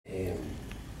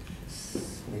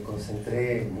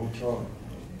concentré mucho,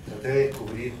 traté de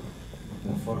descubrir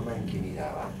la forma en que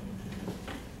miraba,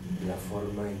 la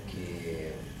forma en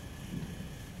que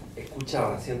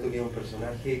escuchaba. Siento que es un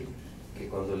personaje que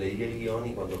cuando leí el guión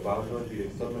y cuando Pablo, el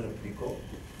director, me lo explicó,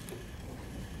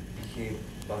 dije,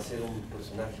 va a ser un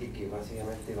personaje que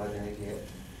básicamente va a tener que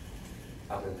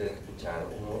aprender a escuchar.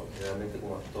 Uno generalmente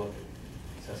como actor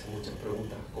se hace muchas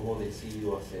preguntas, ¿cómo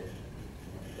decido hacer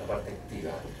la parte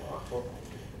activa del trabajo?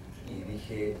 Y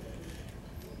dije,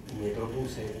 me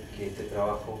propuse que este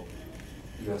trabajo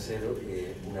iba a ser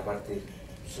una parte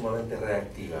sumamente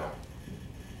reactiva.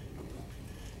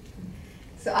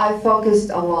 So I focused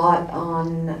a lot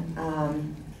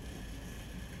on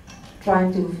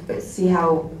trying to see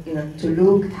how, to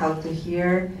look, how to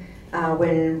hear.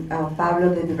 When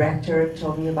Pablo, the director,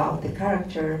 told me about the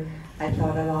character, I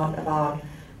thought a lot about,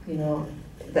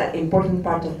 the important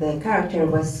part of the character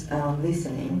was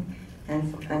listening,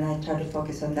 and I tried to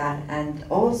focus on that. And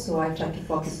also I tried to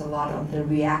focus a lot on the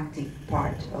reactive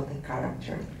part of the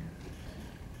character.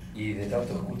 Y de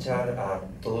tanto escuchar a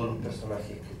todos los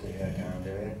personajes que ustedes acaban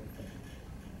de ver,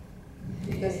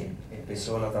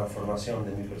 empezó la transformación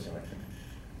de mi personaje.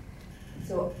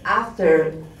 So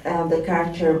after the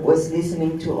character was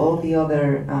listening to all the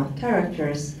other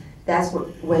characters, that's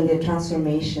when the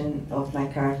transformation of my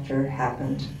character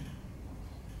happened.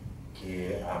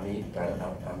 Que a mi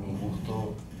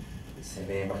gusto se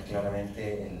ve más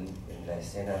claramente en la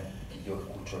escena que yo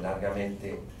escucho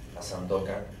largamente a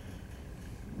Sandokan.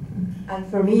 And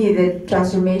for me, the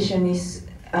transformation is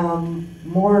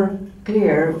more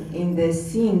clear in the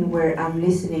scene where I'm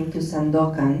listening to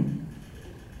Sandokan.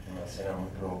 Una escena muy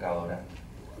provocadora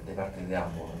de parte de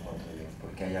ambos, encuentro yo,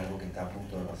 porque hay algo que está a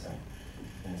punto de pasar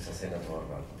en esa escena todo el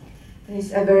rato.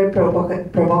 It's a very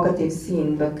provocative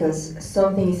scene because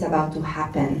something is about to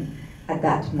happen at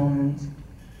that moment.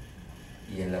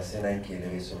 Y en la escena en que le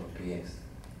beso los pies.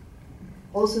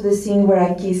 Also the scene where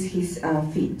I kiss his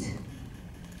feet.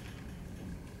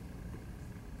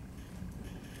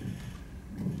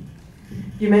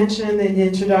 You mentioned in the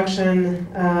introduction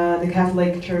the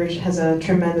Catholic Church has a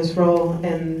tremendous role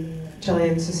in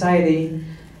Chilean society.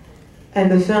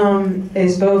 And the film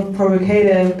is both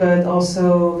provocative but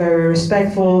also very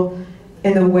respectful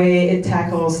in the way it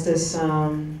tackles this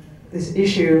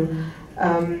issue.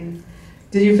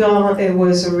 Did you feel it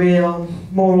was a real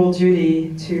moral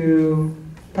duty to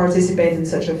participate in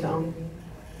such a film?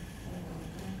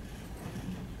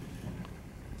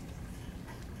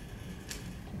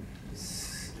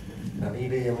 A mí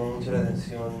me llamó mucho la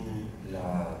atención el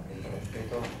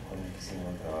respeto con el que hicimos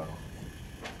el trabajo.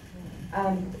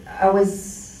 I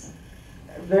was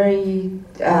very,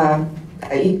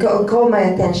 it called my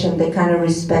attention the kind of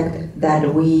respect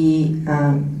that with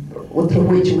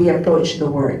which we approach the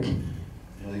work.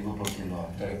 Lo digo porque los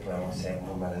actores podemos ser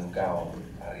muy mal educados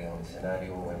arriba de un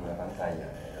escenario o en una pantalla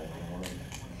en algún momento.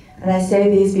 And I say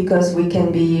this because we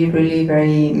can be really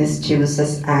very mischievous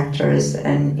as actors,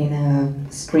 and in a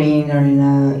screen or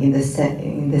in the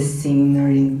scene or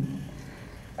in.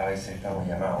 A veces estamos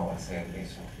llamados a hacer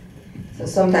eso. So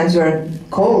sometimes we are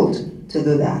called to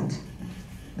do that.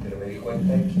 Pero me di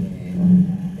cuenta que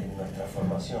en nuestra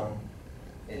formación,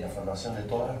 en la formación de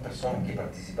todas las personas que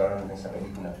participaron en esa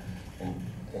película, en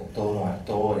todos los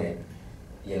actores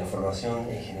y en la formación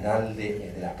en general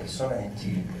de las personas en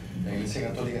Chile, la Iglesia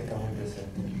Católica está muy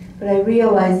presente. But I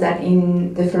realized that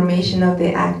in the formation of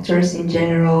the actors in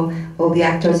general, all the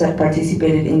actors that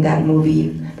participated in that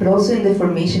movie, but also in the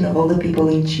formation of all the people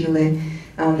in Chile,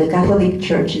 the Catholic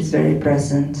Church is very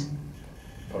present.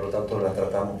 Por lo tanto, la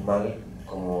tratamos mal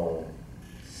como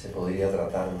se podría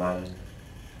tratar mal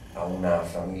a una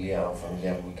familia o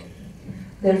familiar muy querido.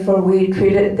 Therefore, we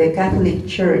treated the Catholic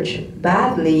Church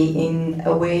badly in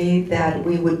a way that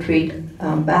we would treat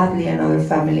badly another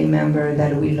family member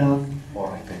that we love. O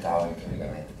respetado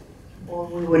históricamente. Or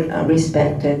we would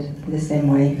respect it the same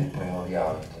Y way. después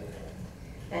odiado históricamente.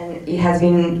 And it has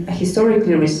been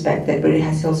historically respected, but it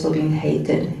has also been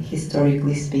hated,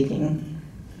 historically speaking.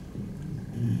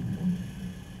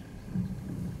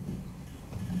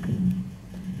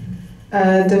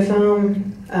 The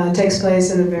film takes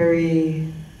place in a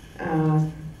very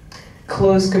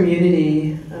close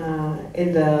community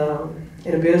in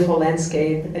a beautiful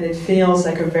landscape, and it feels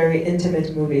like a very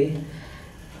intimate movie.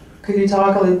 Could you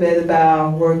talk a little bit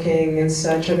about working in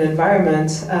such an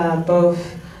environment,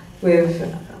 both with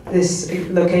this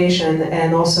location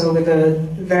and also with a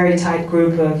very tight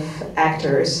group of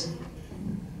actors?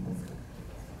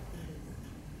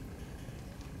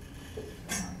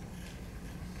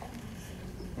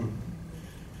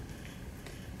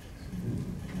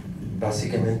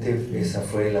 Básicamente básicamente esa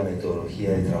fue la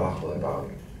metodología de trabajo de Pablo.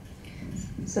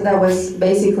 So that was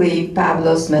basically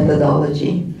Pablo's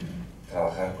methodology.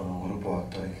 Trabajar con un grupo de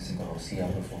actores que se conocían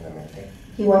profundamente.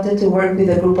 He wanted to work with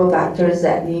a group of actors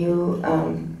that knew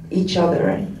each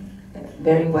other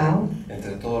very well.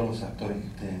 Entre todos los actores que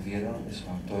ustedes vieron, esos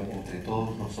actores, entre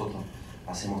todos nosotros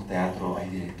hacemos teatro, hay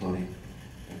directores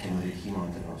en que nos dirigimos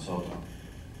entre nosotros.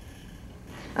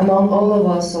 Among all of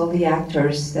us, all the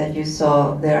actors that you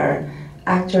saw, there are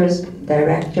actors,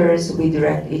 directors, we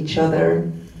direct each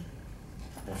other.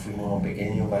 Nos fuimos a un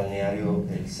pequeño balneario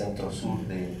del centro-sur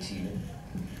de Chile.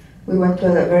 We went to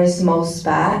a very small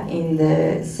spa in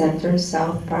the center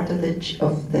south part of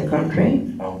the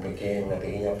country. A una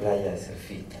pequeña playa de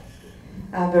surfistas.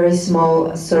 A very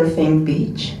small surfing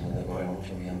beach Donde corre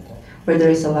mucho viento. where there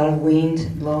is a lot of wind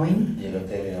blowing. Y el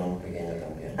hotel era muy pequeño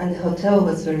también. And the hotel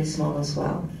was very small as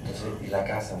well. Entonces, y la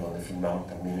casa donde filmamos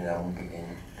también era muy pequeña.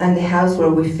 And the house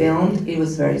where we filmed, it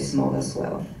was very small as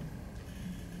well.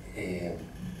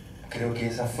 Creo que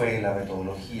esa fue la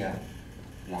metodología,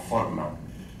 la forma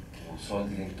que usó el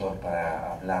director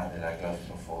para hablar de la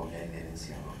claustrofobia y del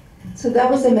encierro. So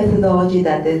that was the methodology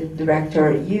that the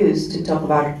director used to talk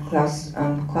about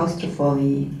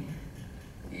claustrophobia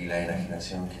Y la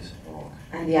enajenación que eso provoca.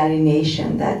 and the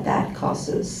alienation that that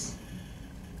causes.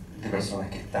 De personas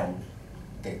que están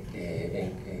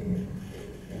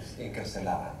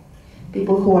encarceladas.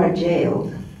 People who are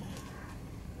jailed.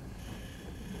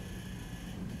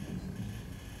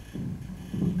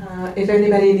 If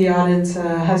anybody in the audience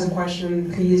has a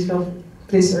question, please,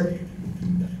 sir.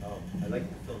 I like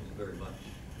the films very much.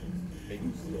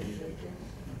 Maybe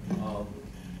still.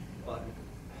 But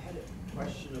I had a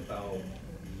question about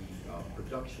the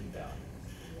production value.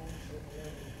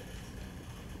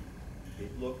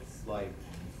 It looks like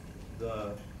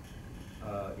the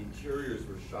interiors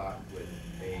were shot with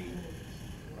a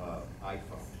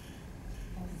iPhone.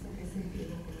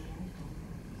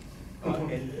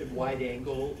 And wide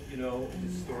angle, you know,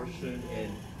 distortion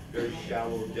and very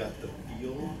shallow depth of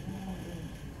field.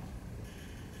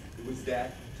 Was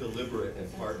that deliberate as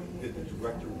part, did the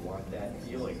director want that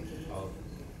feeling of,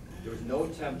 there was no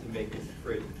attempt to make this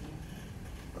pretty?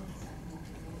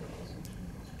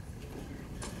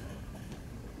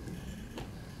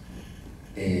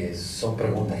 Son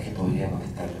preguntas que podría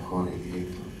contestar mejor el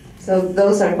director. So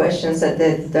those are questions that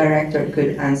the director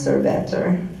could answer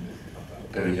better.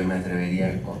 Pero yo me atrevería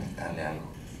a contestarle algo.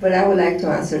 But I would like to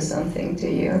answer something to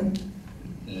you.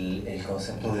 El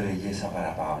concepto de belleza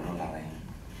para Pablo Larraín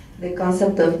The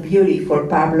concept of beauty for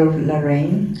Pablo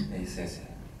Larraín es ese.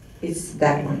 is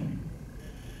that one.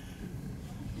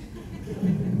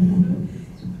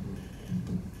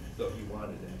 So he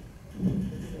wanted it.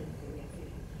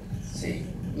 Sí.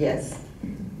 Yes.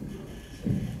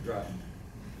 Right.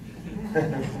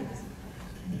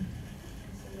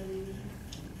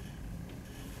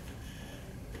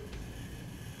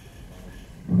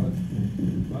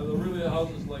 Are there really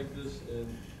houses like this in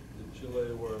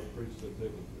Chile where priests are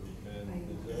taken to? And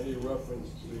is there any reference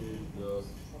to the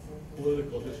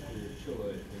political history of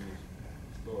Chile in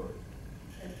this story?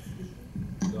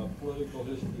 The political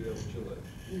history of Chile.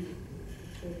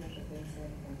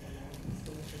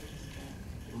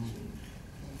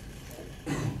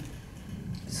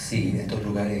 Sí, estos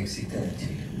lugares existen en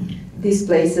Chile. These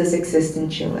places exist in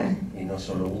Chile. Y no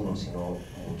solo uno, sino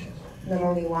muchos. Not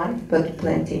only one, but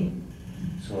plenty.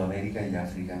 Sudamérica y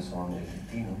África son el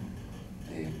destino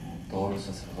de todos los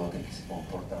sacerdotes que se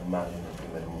comportan mal en el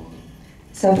primer mundo.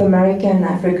 South America and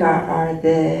Africa are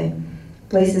the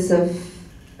places of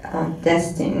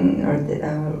destiny,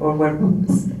 or where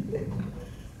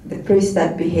the priests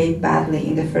that behave badly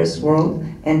in the first world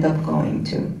end up going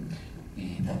to.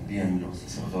 Y también los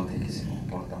sacerdotes que se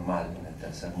comportan mal en el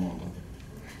tercer mundo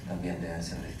también deben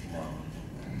ser destinados.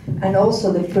 And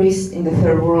also the priests in the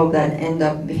third world that end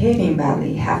up behaving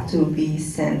badly have to be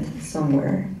sent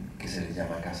somewhere. Que se les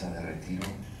llama casas de retiro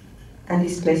And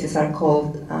these places are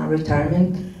called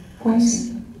retirement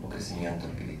homes o crecimiento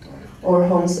espiritual. or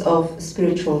homes of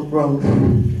spiritual growth.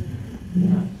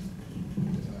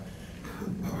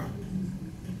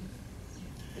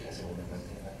 La segunda parte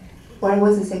de la- What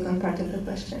was the second part of the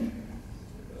question?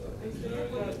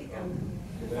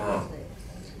 Ah,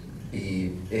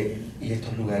 y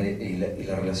estos lugares y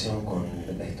la relación con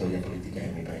la historia política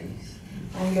de mi país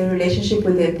And the relationship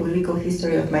with the political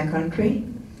history of my country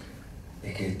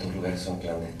es que estos lugares son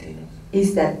clandestinos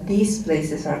is that these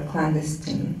places are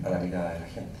clandestine a la mirada de la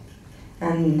gente,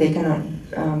 and they cannot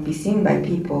be seen by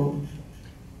people.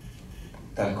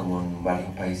 tal como en varios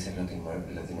países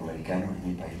latinoamericanos, en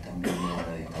mi país también hubo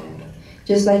una dictadura.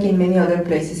 Just like in many other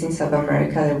places in South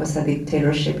America, there was a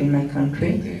dictatorship in my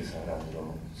country. Ustedes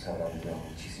sabrán, duró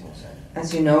muchísimos años,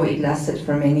 As you know, it lasted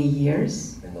for many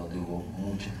years, en donde hubo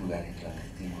muchos lugares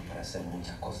clandestinos para hacer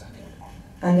muchas cosas que no.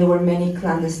 and there were many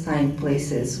clandestine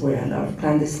places where a lot of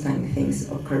clandestine things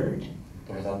occurred.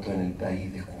 Por lo tanto, en el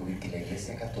país descubrí que la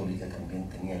Iglesia Católica también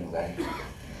tenía lugares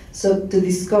clandestinos. So to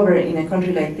discover in a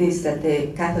country like this that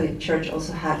the Catholic Church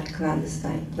also had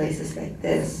clandestine places like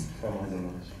this Fue muy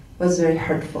doloroso. was very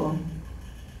hurtful.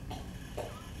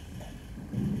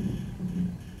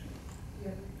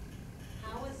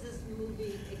 How is this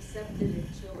movie accepted in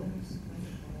Chile?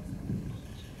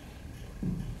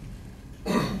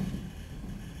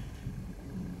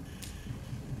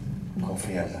 Con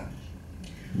frialdad.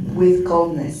 With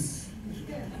coldness.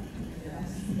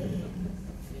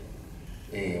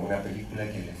 Una película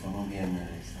que le fue muy bien en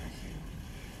el extranjero.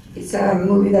 It's a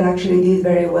movie that actually did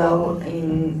very well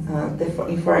in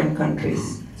foreign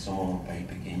countries. Somos un país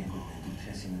pequeño con una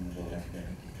industria cinematográfica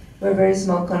pequeña. We're a very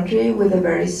small country with a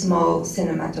very small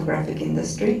cinematographic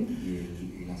industry,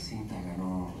 Y la cinta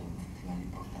ganó un festival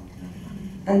importante en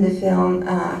Alemania. and the film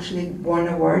actually won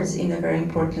awards in a very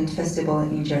important festival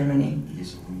in Germany. Y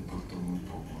eso me importó muy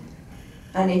poco en el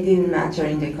país. And it didn't matter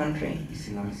in the country. Y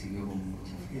se la recibió con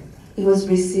mucha frialdad. It was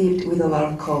received with a lot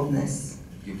of coldness.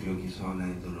 Yo creo que eso habla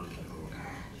del dolor que provocaba.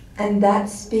 And that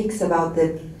speaks about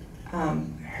the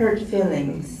hurt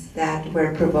feelings that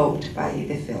were provoked by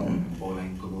the film, O la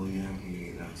incomodidad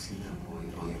que la cinta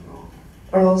podía provocar.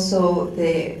 or also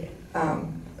the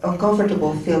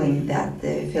uncomfortable feeling that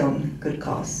the film could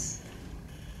cause.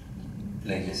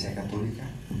 La Iglesia Católica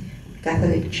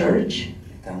Catholic Church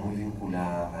está muy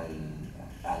vinculada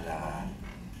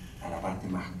a la parte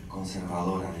más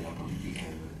conservadora de la política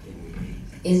en mi país,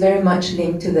 is very much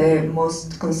linked to the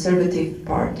most conservative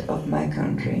part of my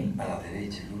country, a la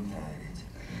derecha y ultraderecha,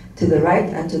 to the right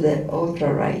and to the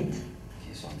ultra-right,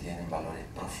 que sostienen valores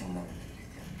profundamente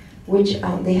cristianos,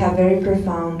 which they have very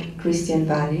profound Christian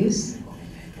values, entre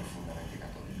comillas, y profundamente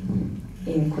católicos.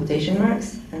 in quotation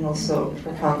marks, and also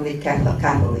profoundly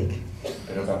Catholic.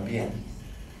 Pero también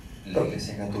la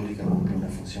Iglesia Católica cumple una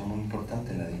función muy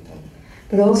importante en la dictadura.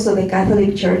 But also the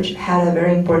Catholic Church had a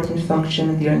very important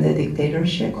function during the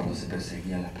dictatorship, Cuando se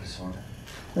perseguía a las personas,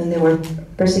 when they were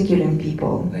persecuting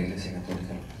people. la Iglesia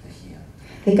Católica los protegía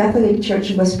The Catholic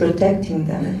Church was protecting y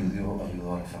them,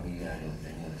 ayudó a la familia de los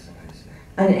detenidos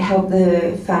desaparecidos and it helped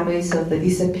the families of the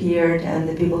disappeared and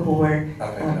the people who were a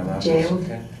reclamar por su jailed,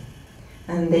 gente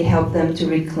and they helped them to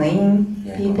reclaim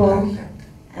y a people encontrar gente.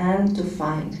 and to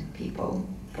find people.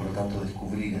 Por lo tanto,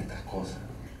 descubrir estas cosas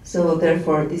So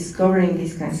therefore, discovering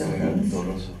these kinds of fue things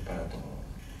doloroso para todos,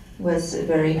 was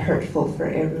very hurtful for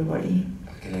everybody,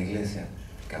 porque la Iglesia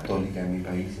Católica en mi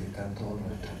país está en todos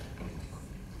los estratos políticos.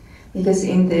 because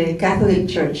in the Catholic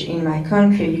Church in my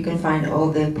country, you can find all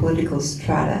the political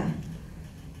strata.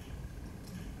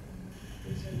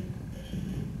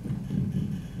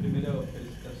 Primero,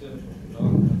 felicitaciones por tu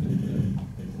trabajo en la película.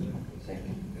 Excelente. Sí,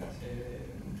 gracias.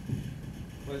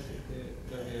 Pues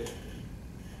creo que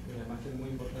una imagen muy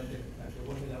importante la que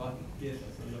vos le lavas tus pies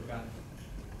haciendo acá.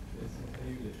 Es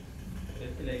increíble.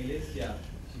 La iglesia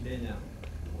chilena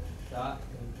está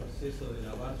en el proceso de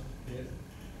lavar sus pies,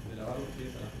 de lavar los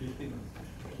pies a las víctimas.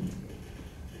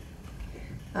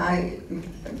 I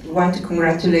want to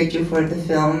congratulate you for the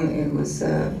film. It was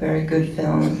a very good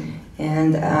film,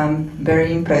 and I'm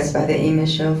very impressed by the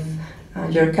image of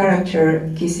your character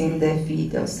kissing the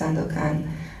feet of Sandokan.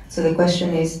 So the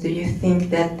question is, do you think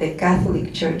that the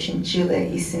Catholic Church in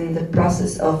Chile is in the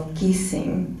process of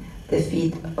kissing the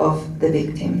feet of the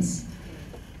victims?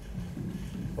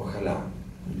 Ojalá,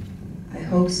 I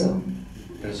hope so.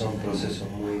 pero son procesos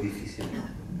muy difíciles,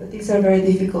 But these are very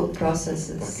difficult porque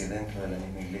processes, dentro de la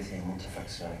misma iglesia hay muchas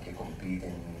facciones que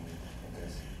compiten entre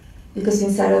sí. because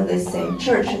inside of the same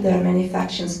church there are many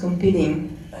factions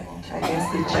competing Hay mucha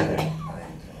against each other.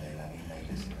 adentro de la misma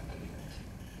iglesia católica en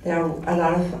Chile. There are a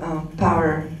lot of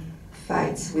power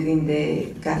fights within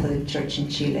the Catholic Church in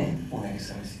Chile, Una que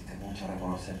se resiste mucho a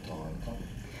reconocer todo esto,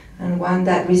 and one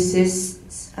that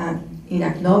resists in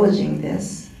acknowledging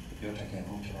this, y otra que es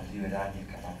mucho más liberal y es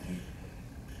capaz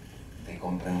de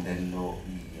comprenderlo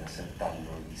y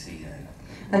aceptarlo y seguir adelante.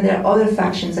 and there are other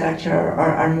factions that actually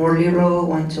are more liberal,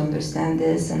 want to understand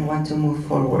this and want to move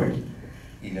forward.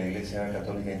 Y la iglesia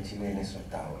católica en Chile en eso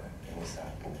está ahora, en esa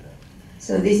pugna.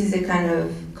 So this is the kind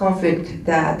of conflict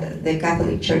that the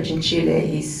Catholic Church in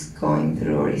Chile is going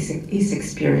through or is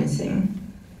experiencing.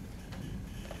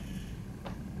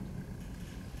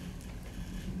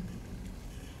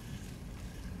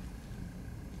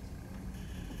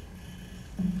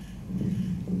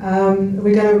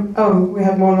 We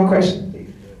have one more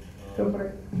question. Go for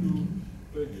it. Two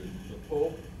figures, the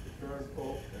Pope, the current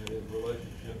Pope, and his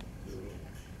relationship to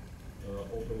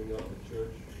opening up the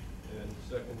church, and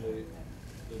secondly,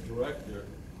 the director,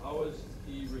 how is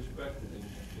he respected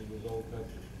in his own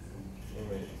country? All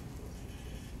right.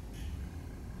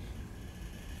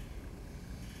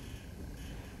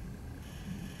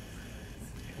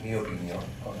 Mi opinión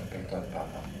con respecto al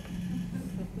Papa.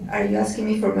 Are you asking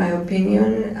me for my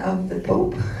opinion of the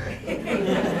Pope?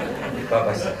 El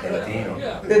Papa es argentino.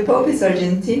 The Pope is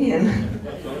Argentinian.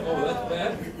 Oh, that's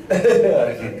bad?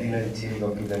 Argentina y Chile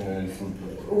compiten en el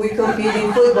fútbol. We compete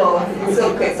in football. It's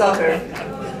okay, soccer.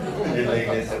 Y en la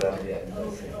iglesia también.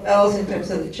 Also in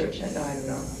terms of the church, I don't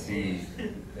know. Sí,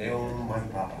 es un buen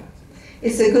Papa.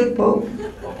 It's a good Pope.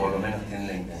 O por lo menos tiene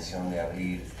la intención de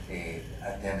abrir, de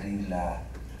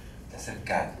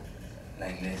acercar la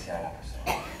iglesia a las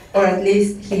personas. Or at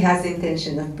least he has the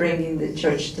intention of bringing the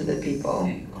church to the people.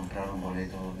 Sí, comprar un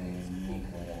boleto de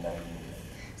micro y andar en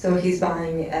micro. So he's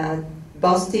buying a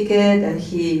bus ticket and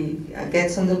he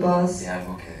gets on the bus. Es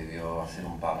algo que debió hacer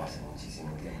un papa hace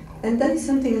muchísimo tiempo. And that is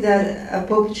something that a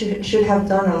pope should have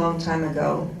done a long time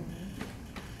ago.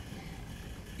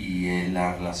 Y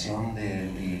la relación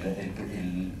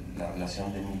la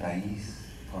relación de mi país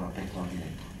con respecto al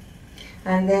director.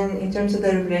 And then in terms of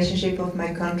the relationship of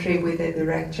my country with the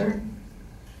director,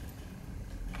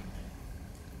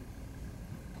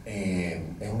 Es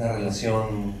una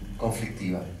relación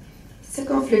conflictiva. it's a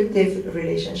conflictive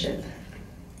relationship.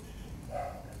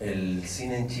 El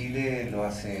cine en Chile lo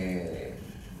hace,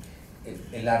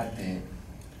 el arte,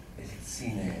 el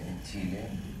cine en Chile,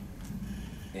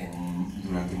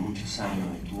 durante muchos años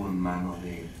estuvo en manos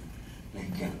de la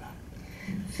izquierda.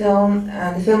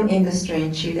 The film industry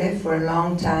in Chile, for a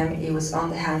long time, it was on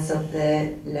the hands of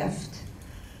the left.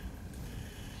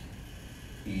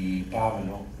 Y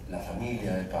Pablo, la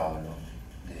familia de Pablo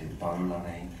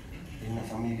Larraín, es una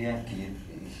familia que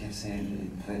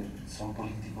son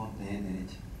políticos de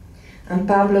derecha. And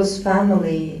Pablo's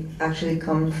family actually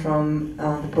come from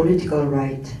the political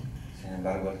right. Sin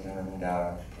embargo, él tiene una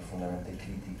mirada profundamente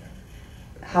crítica